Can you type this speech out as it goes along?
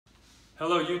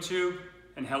Hello YouTube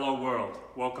and hello world.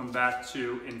 Welcome back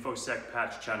to InfoSec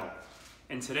Patch channel.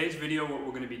 In today's video, what we're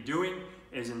going to be doing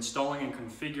is installing and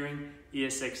configuring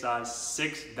ESXi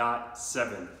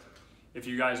 6.7. If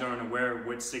you guys aren't aware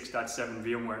what 6.7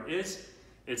 VMware is,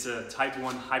 it's a Type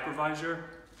 1 hypervisor,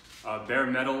 bare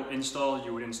metal install.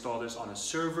 You would install this on a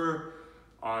server,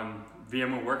 on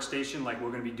VMware Workstation like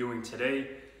we're going to be doing today.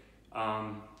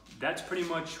 That's pretty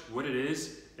much what it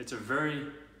is. It's a very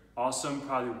awesome,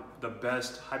 probably the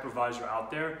best hypervisor out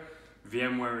there.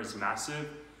 VMware is massive.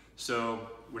 So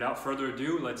without further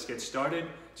ado, let's get started.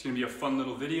 It's going to be a fun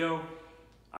little video.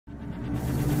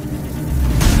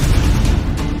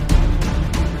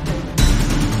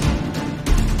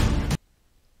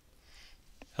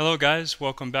 Hello guys,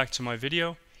 welcome back to my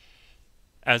video.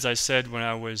 As I said when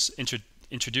I was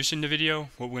introducing the video,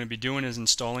 what we're going to be doing is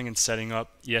installing and setting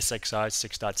up ESXi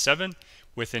 6.7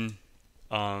 within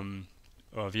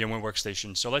VMware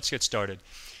Workstation. So let's get started.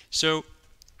 So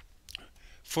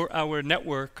for our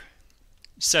network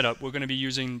setup, we're going to be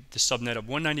using the subnet of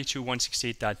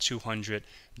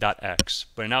 192.168.200.x,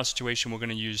 but in our situation we're going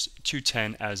to use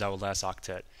 210 as our last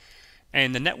octet.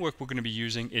 And the network we're going to be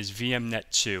using is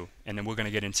VMnet2, and then we're going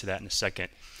to get into that in a second.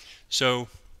 So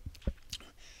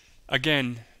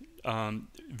again,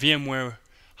 VMware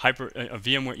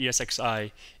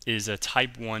ESXi is a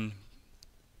Type 1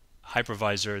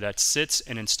 hypervisor that sits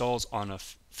and installs on a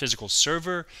physical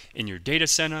server in your data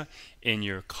center, in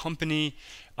your company,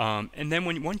 and then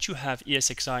once you have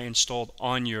ESXi installed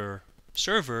on your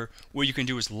server, what you can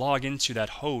do is log into that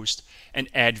host and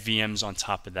add VMs on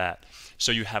top of that.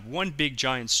 So you have one big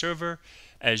giant server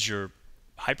as your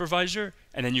hypervisor,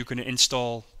 and then you can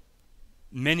install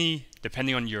many,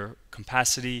 depending on your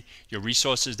capacity, your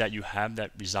resources that you have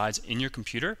that resides in your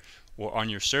computer or on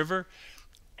your server.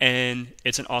 And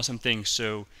it's an awesome thing.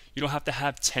 So you don't have to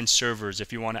have 10 servers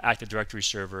if you want to Active Directory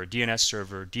server, a DNS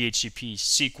server, DHCP,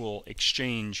 SQL,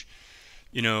 Exchange,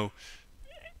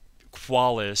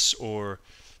 Qualys, or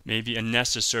maybe a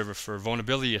Nessus server for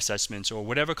vulnerability assessments, or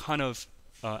whatever kind of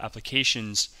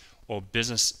applications or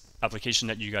business application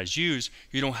that you guys use.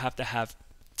 You don't have to have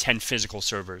 10 physical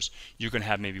servers. You can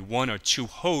have maybe 1 or 2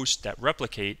 hosts that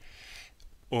replicate,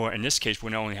 or in this case,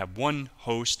 we only have one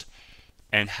host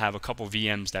and have a couple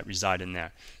VMs that reside in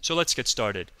there. So let's get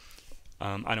started.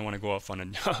 I don't want to go off on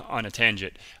a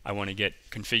tangent. I want to get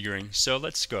configuring. So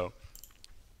let's go.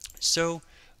 So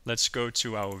let's go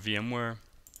to our VMware.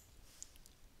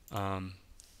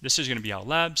 This is going to be our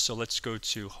lab. So let's go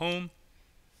to Home.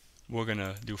 We're going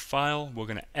to do File. We're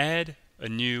going to add a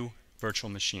new virtual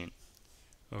machine.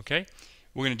 Okay.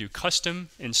 We're going to do Custom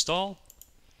Install.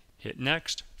 Hit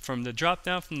Next. From the drop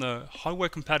down from the hardware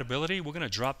compatibility, we're going to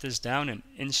drop this down and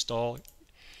install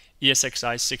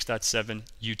ESXi 6.7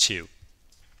 U2.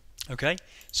 Okay,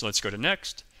 so let's go to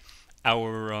Next.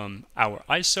 Our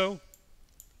ISO,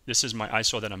 this is my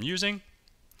ISO that I'm using.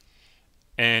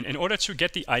 And in order to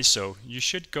get the ISO, you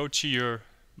should go to your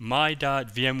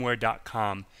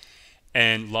my.vmware.com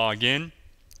and log in.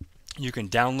 You can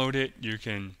download it.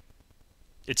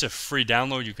 It's a free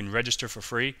download. You can register for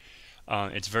free.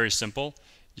 It's very simple.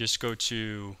 Just go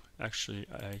to, actually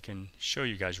I can show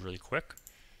you guys really quick.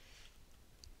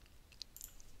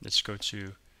 Let's go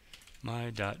to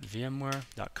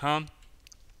my.vmware.com.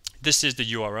 This is the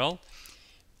URL,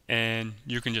 and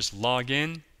you can just log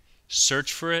in,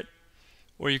 search for it,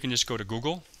 or you can just go to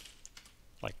Google,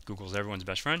 like Google's everyone's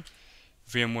best friend,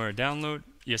 VMware download,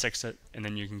 ESXi, and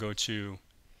then you can go to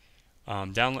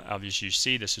download. Obviously you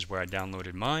see this is where I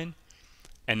downloaded mine,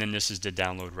 and then this is the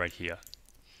download right here.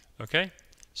 Okay,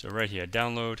 so right here,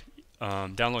 download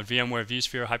VMware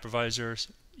vSphere Hypervisor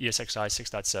ESXi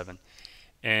 6.7,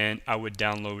 and I would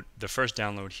download the first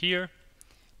download here,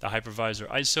 the hypervisor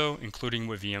ISO, including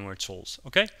with VMware tools.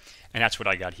 Okay, and that's what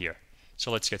I got here. So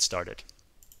let's get started.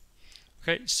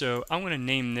 Okay, so I'm going to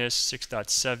name this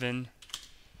 6.7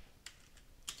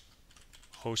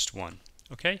 host 1.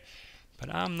 Okay,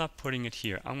 but I'm not putting it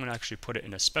here. I'm going to actually put it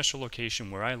in a special location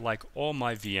where I like all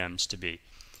my VMs to be.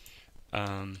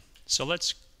 So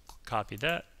let's copy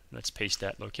that. Let's paste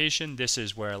that location. This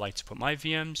is where I like to put my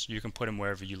VMs. You can put them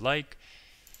wherever you like.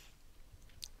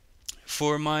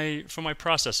 For my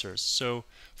processors, so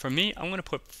for me, I'm going to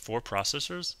put 4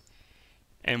 processors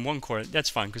and 1 core. That's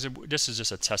fine because this is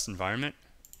just a test environment.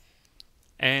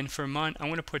 And for mine, I'm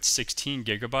going to put 16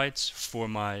 gigabytes for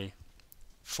my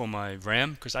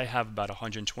RAM because I have about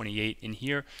 128 in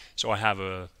here, so I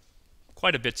have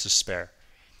quite a bit to spare.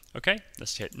 Okay,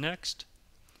 let's hit Next.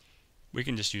 We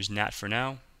can just use NAT for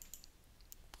now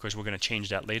because we're going to change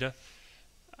that later.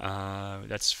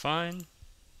 That's fine.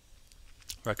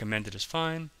 Recommended is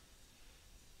fine.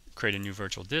 create a new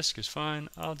virtual disk is fine.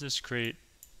 I'll just create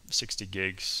 60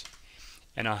 gigs,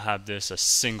 and I'll have this a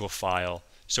single file,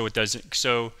 so it doesn't.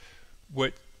 So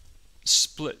what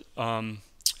split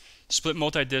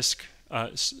multi-disk,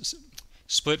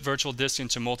 split virtual disk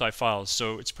into multi-files.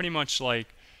 So it's pretty much like,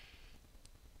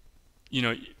 you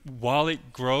know, while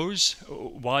it grows,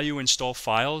 while you install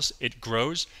files, it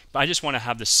grows. But I just want to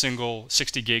have the single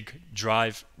 60 gig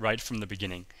drive right from the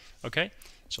beginning. Okay,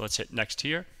 so let's hit next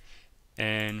here,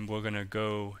 and we're gonna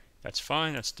go. That's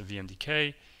fine. That's the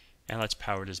VMDK, and let's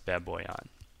power this bad boy on.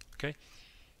 Okay,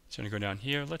 so I'm gonna go down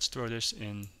here. Let's throw this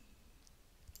in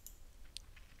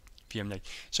VMDK.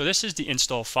 So this is the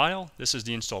install file. This is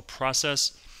the install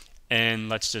process, and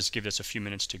let's just give this a few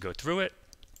minutes to go through it.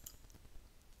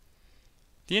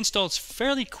 The install is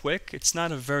fairly quick. It's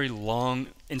not a very long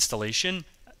installation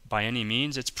by any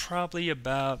means. It's probably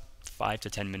about 5 to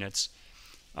 10 minutes.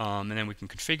 And then we can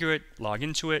configure it, log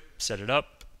into it, set it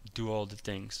up, do all the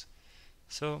things.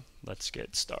 So let's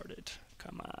get started.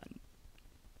 Come on.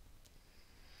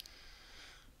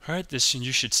 All right,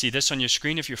 you should see this on your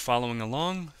screen if you're following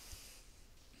along.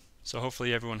 So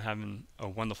hopefully everyone having a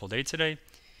wonderful day today.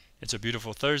 It's a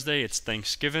beautiful Thursday. It's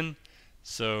Thanksgiving.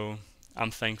 So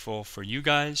I'm thankful for you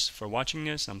guys for watching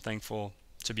this. I'm thankful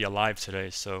to be alive today.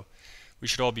 So we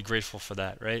should all be grateful for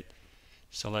that, right?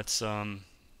 So let's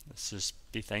just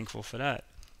be thankful for that.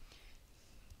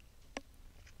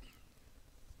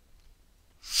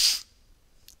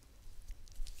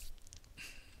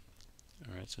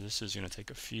 All right, so this is going to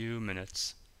take a few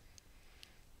minutes.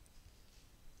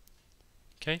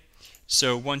 Okay,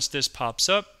 so once this pops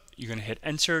up, you're going to hit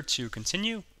enter to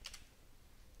continue,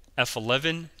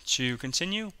 F11 to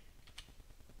continue.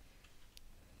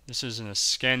 This is going to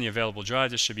scan the available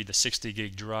drive. This should be the 60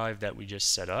 gig drive that we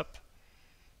just set up.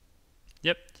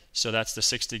 Yep, so that's the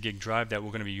 60 gig drive that we're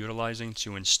going to be utilizing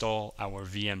to install our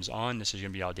VMs on. This is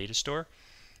going to be our data store.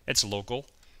 It's local.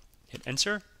 Hit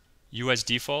enter. US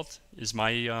default is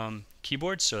my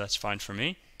keyboard, so that's fine for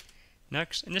me.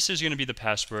 Next, and this is going to be the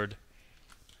password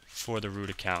for the root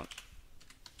account.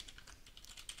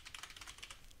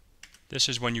 This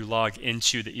is when you log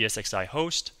into the ESXi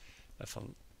host,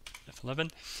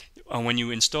 F11. When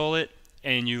you install it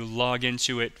and you log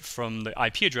into it from the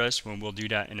IP address, when we'll do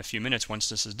that in a few minutes once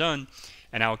this is done.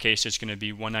 In our case, it's going to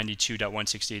be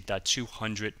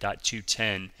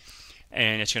 192.168.200.210,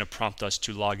 and it's going to prompt us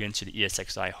to log into the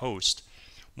ESXi host.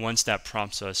 Once that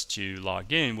prompts us to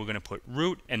log in, we're going to put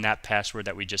root and that password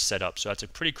that we just set up. So that's a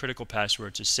pretty critical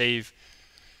password to save.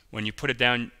 When you put it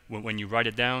down, when you write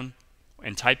it down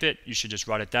and type it, you should just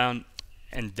write it down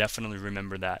and definitely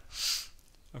remember that.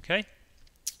 Okay,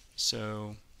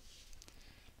 so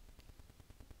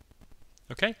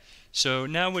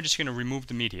now we're just going to remove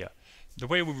the media. The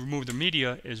way we remove the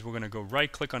media is we're going to go right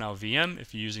click on our VM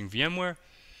if you're using VMware,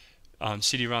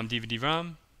 CD-ROM,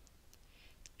 DVD-ROM,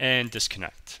 and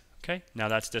disconnect. Okay, now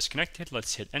that's disconnected.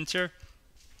 Let's hit enter,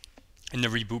 and the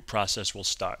reboot process will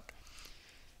start.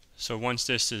 So once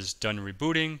this is done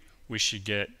rebooting, we should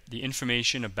get the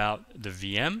information about the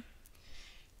VM,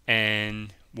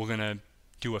 and we're going to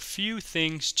do a few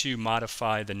things to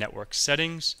modify the network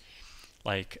settings.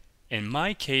 Like in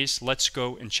my case, let's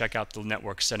go and check out the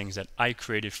network settings that I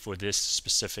created for this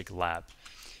specific lab.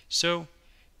 So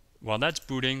while that's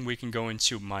booting, we can go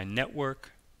into my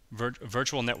network,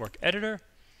 virtual network editor,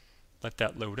 let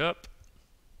that load up.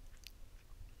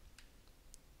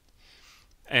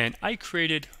 And I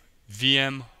created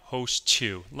VM host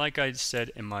 2. Like I said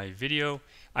in my video,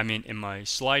 in my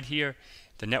slide here,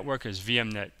 the network is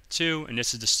VMnet 2, and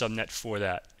this is the subnet for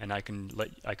that. And I can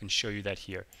show you that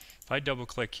here. If I double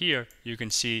click here, you can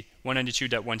see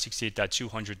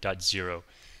 192.168.200.0.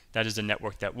 That is the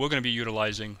network that we're going to be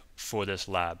utilizing for this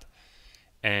lab.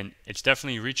 And it's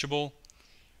definitely reachable.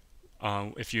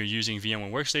 If you're using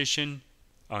VMware Workstation,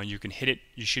 you can hit it.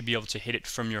 You should be able to hit it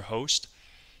from your host.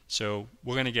 So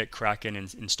we're going to get cracking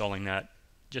and installing that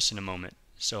just in a moment.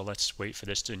 So let's wait for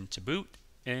this to boot,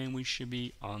 and we should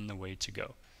be on the way to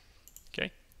go.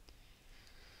 Okay.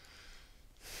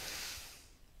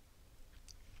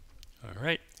 All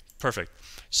right, perfect.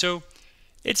 So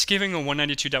it's giving a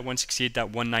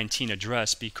 192.168.119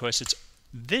 address because it's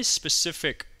this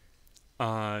specific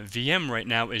VM right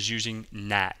now is using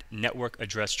NAT, Network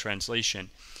Address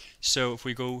Translation. So if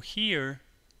we go here,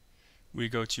 we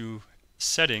go to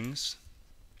Settings,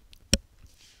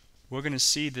 we're going to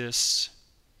see this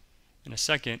in a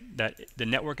second that the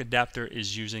network adapter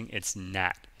is using its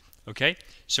NAT. Okay,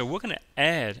 so we're going to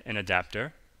add an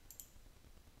adapter,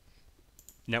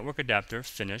 network adapter,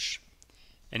 finish.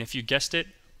 And if you guessed it,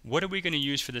 what are we going to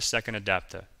use for the second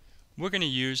adapter? We're going to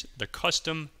use the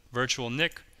custom virtual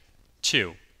NIC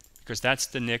 2, because that's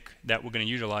the NIC that we're going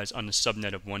to utilize on the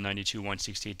subnet of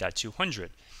 192.168.200.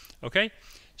 Okay,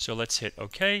 so let's hit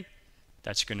OK.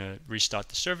 That's going to restart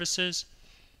the services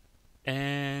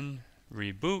and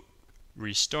reboot,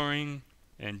 restoring,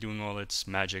 and doing all its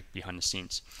magic behind the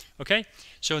scenes. Okay,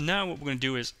 so now what we're going to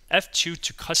do is F2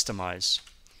 to customize,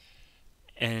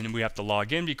 and we have to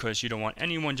log in because you don't want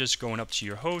anyone just going up to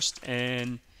your host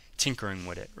and tinkering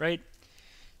with it, right?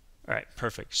 All right,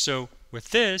 perfect. So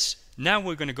with this, now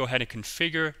we're going to go ahead and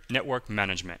configure network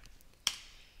management,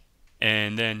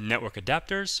 and then network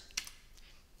adapters.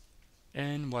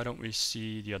 And why don't we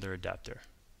see the other adapter?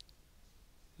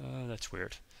 That's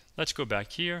weird. Let's go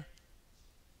back here.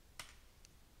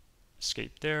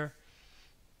 Escape there.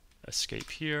 Escape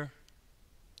here.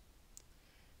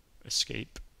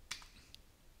 Escape.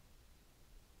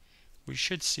 We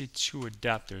should see 2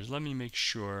 adapters. Let me make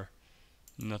sure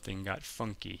nothing got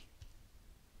funky.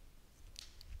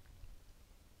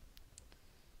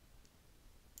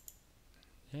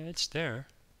 Yeah, it's there.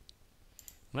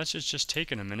 Unless it's just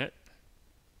taking a minute.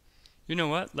 You know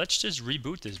what? Let's just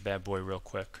reboot this bad boy real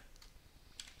quick,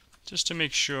 just to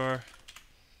make sure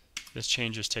this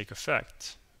changes take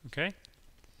effect. Okay.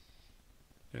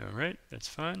 All right, that's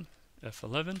fine.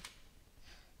 F11.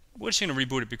 We're just going to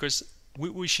reboot it because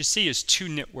we should see is two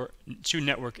network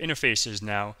interfaces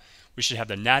now. We should have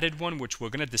the NATed one, which we're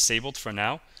going to disable for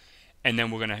now, and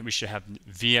then we should have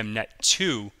VMnet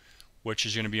 2, which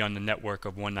is going to be on the network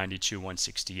of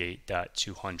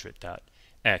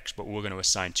 192.168.200.x, but we're going to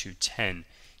assign 210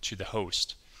 to the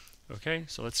host. Okay,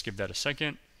 so let's give that a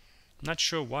second. I'm not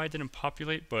sure why it didn't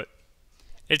populate, but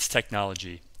it's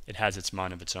technology. It has its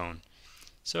mind of its own.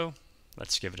 So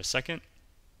let's give it a second.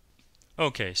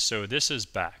 Okay, so this is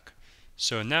back.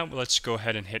 So now let's go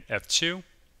ahead and hit F2.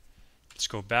 Let's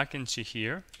go back into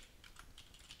here.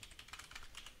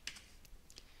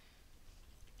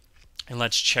 And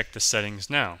let's check the settings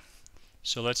now.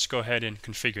 So let's go ahead and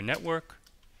configure network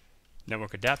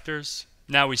adapters.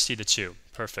 Now we see the 2.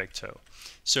 Perfecto.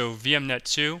 So VMnet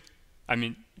 2,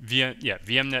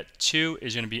 VMnet 2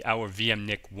 is going to be our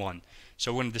VMNIC 1.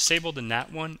 So we're going to disable the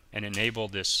NAT one and enable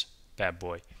this bad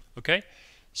boy. Okay,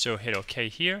 so hit OK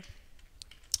here.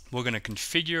 We're going to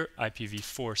configure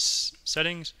IPv4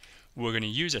 settings. We're going to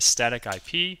use a static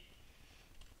IP,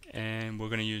 and we're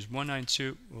going to use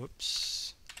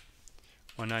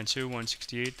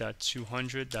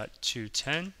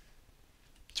 192.168.200.210.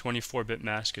 24-bit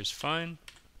mask is fine,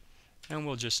 and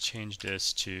we'll just change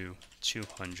this to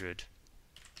 200.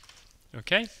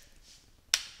 Okay,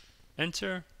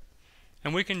 enter,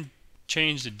 and we can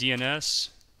change the DNS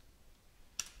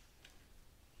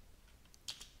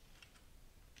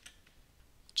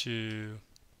to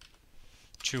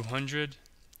 200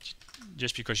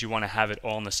 just because you want to have it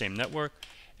all in the same network,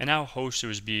 and our host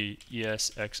would be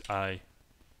ESXi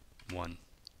 1.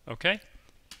 Okay,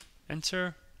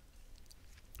 enter.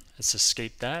 Let's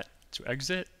escape that to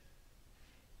exit.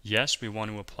 Yes, we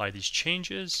want to apply these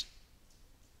changes,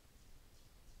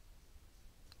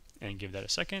 and give that a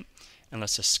second. And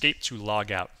let's escape to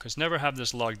log out, because never have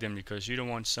this logged in because you don't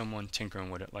want someone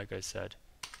tinkering with it, like I said.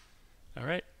 All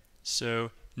right, so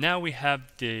now we have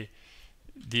the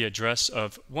address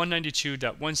of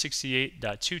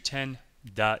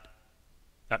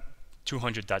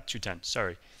 192.168.210.200.210.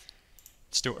 Sorry,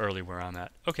 it's still early where I'm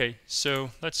at. Okay, so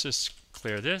let's just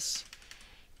clear this,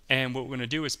 and what we're going to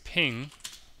do is ping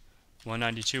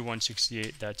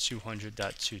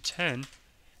 192.168.200.210,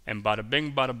 and bada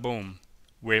bing bada boom,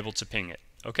 we're able to ping it.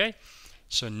 Okay,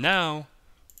 so now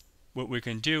what we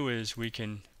can do is we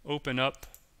can open up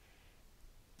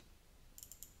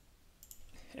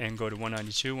and go to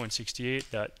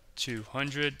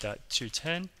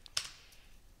 192.168.200.210,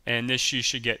 and this you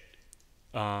should get,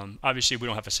 obviously we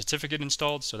don't have a certificate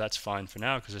installed, so that's fine for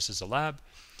now because this is a lab,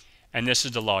 and this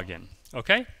is the login.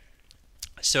 Okay,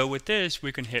 so with this we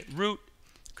can hit root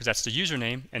because that's the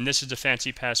username, and this is the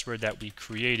fancy password that we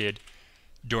created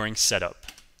during setup.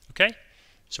 Okay,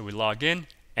 so we log in,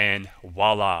 and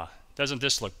voila, doesn't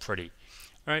this look pretty?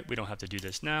 All right, we don't have to do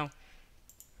this now.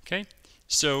 Okay,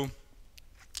 so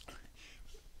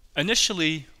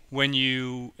initially when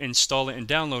you install it and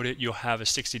download it, you'll have a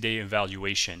 60-day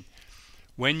evaluation.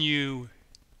 When you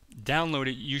download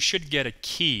it, you should get a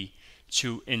key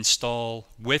to install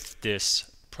with this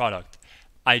product.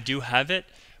 I do have it,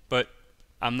 but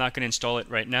I'm not going to install it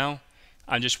right now.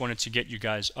 I just wanted to get you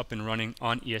guys up and running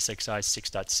on ESXi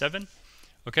 6.7.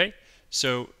 Okay,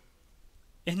 so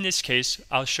in this case,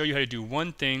 I'll show you how to do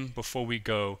one thing before we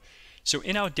go. So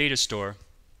in our data store,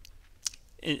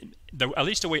 at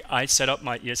least the way I set up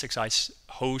my ESXi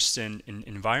hosts and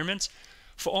environments,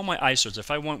 for all my ISOs, if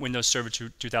I want Windows Server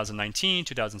 2019,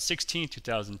 2016,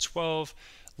 2012,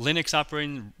 Linux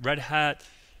operating, Red Hat,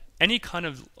 any kind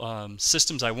of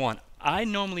systems I want, I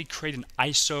normally create an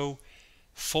ISO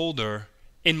folder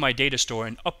in my data store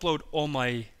and upload all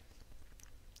my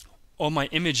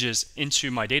images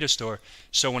into my data store,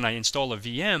 so when I install a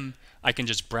VM, I can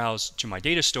just browse to my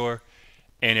data store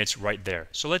and it's right there.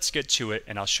 So let's get to it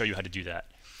and I'll show you how to do that.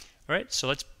 All right, so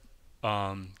let's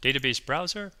database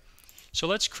browser. So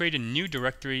let's create a new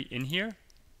directory in here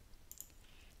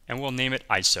and we'll name it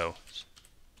ISO.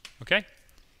 Okay,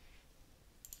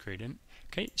 create it.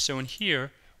 Okay, so in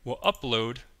here we'll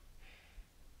upload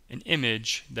an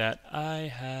image that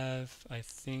I have, I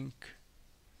think,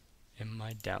 in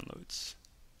my downloads.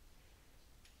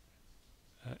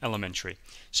 Elementary.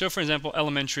 So for example,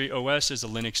 Elementary OS is a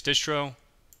Linux distro.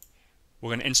 We're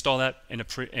going to install that in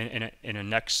a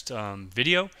next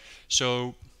video.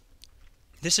 So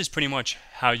this is pretty much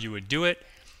how you would do it.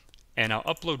 And I'll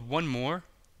upload one more.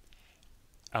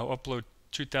 I'll upload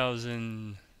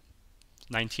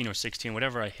 2019 or 16,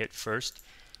 whatever I hit first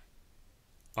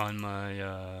on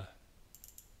my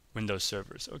Windows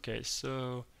servers. Okay,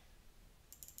 so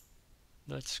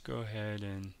let's go ahead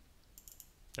and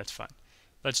that's fine.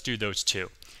 Let's do those two.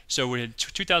 So we had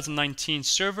 2019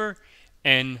 server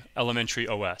and Elementary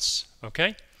OS.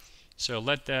 Okay, so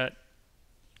let that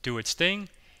do its thing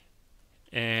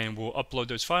and we'll upload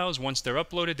those files. Once they're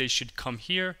uploaded, they should come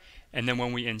here, and then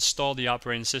when we install the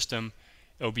operating system,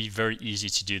 it'll be very easy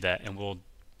to do that, and we'll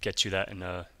get to that in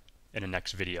the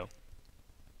next video.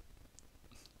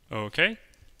 Okay,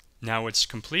 now it's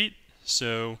complete.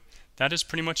 So that is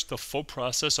pretty much the full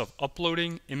process of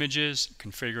uploading images,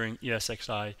 configuring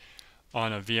ESXi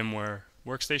on a VMware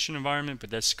Workstation environment,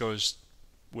 but this goes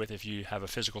with if you have a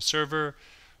physical server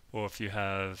or if you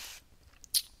have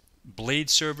Blade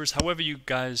servers, however you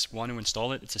guys want to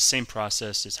install it. It's the same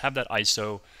process. Just have that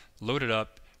ISO, load it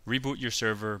up, reboot your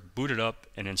server, boot it up,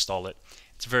 and install it.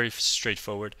 It's very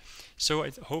straightforward. So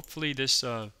hopefully this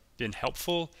been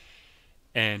helpful,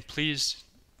 and please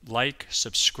like,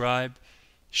 subscribe,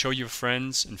 show your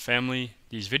friends and family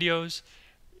these videos.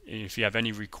 If you have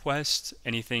any requests,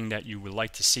 anything that you would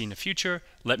like to see in the future,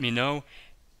 let me know,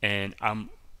 and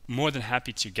I'm more than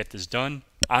happy to get this done.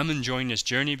 I'm enjoying this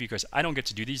journey because I don't get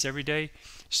to do these every day.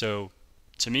 So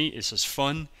to me, it's just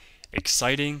fun,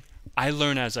 exciting. I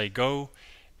learn as I go,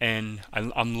 and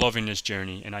I'm loving this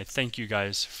journey. And I thank you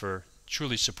guys for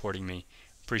truly supporting me.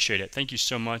 Appreciate it. Thank you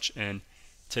so much. And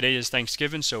today is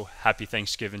Thanksgiving, so happy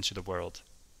Thanksgiving to the world.